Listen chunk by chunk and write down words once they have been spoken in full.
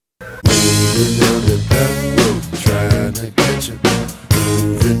Moving down the back road, trying to get you.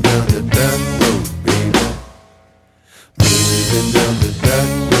 Moving down the back road, baby. Moving down the back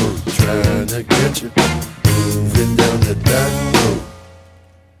road, trying to get you. Moving down the back road.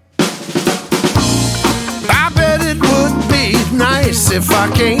 I bet it would be nice if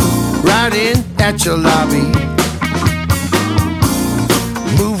I came right in at your lobby.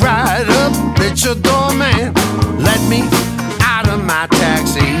 Move right up at your door, man. Let me out of my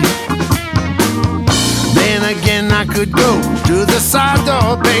taxi. Then again, I could go to the side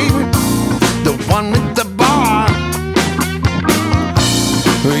door, baby, the one with the bar.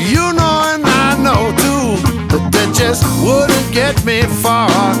 You know and I know too, but that just wouldn't get me far.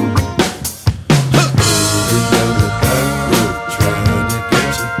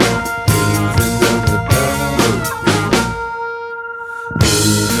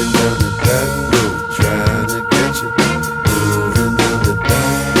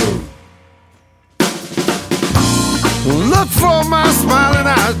 Look for my smiling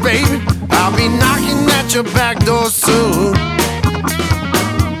eyes, baby. I'll be knocking at your back door soon.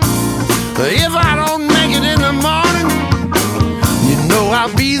 If I don't make it in the morning, you know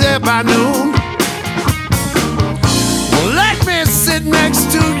I'll be there by noon. Let me sit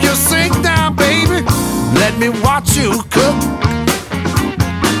next to your sink now, baby. Let me watch you cook.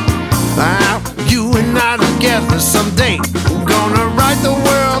 You and I together someday, we're gonna write the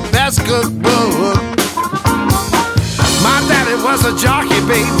world's best cookbook. My daddy was a jockey,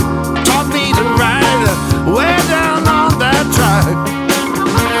 baby, taught me to ride way down on that track.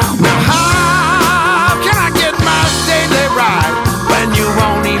 Now how can I get my daily ride when you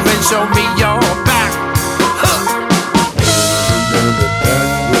won't even show me your back?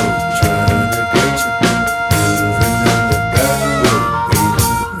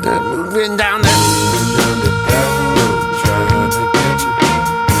 Moving down the back road, trying to get you.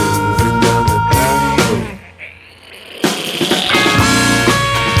 Moving down the back road.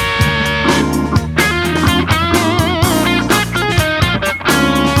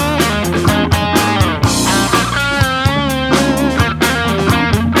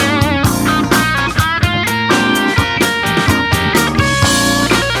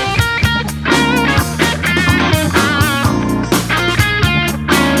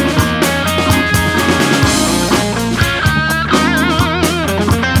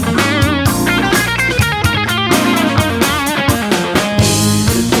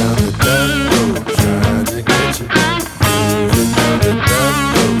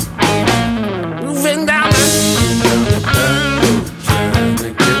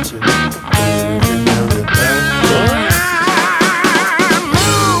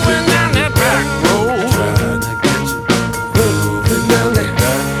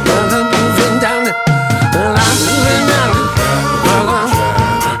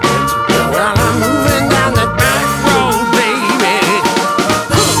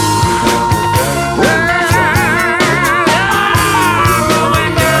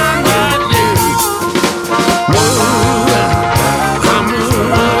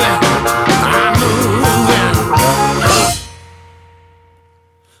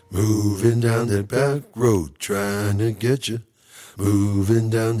 Moving down that back road, trying to get you. Moving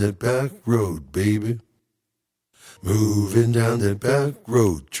down that back road, baby. Moving down that back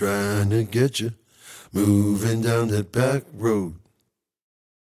road, trying to get you. Moving down that back road.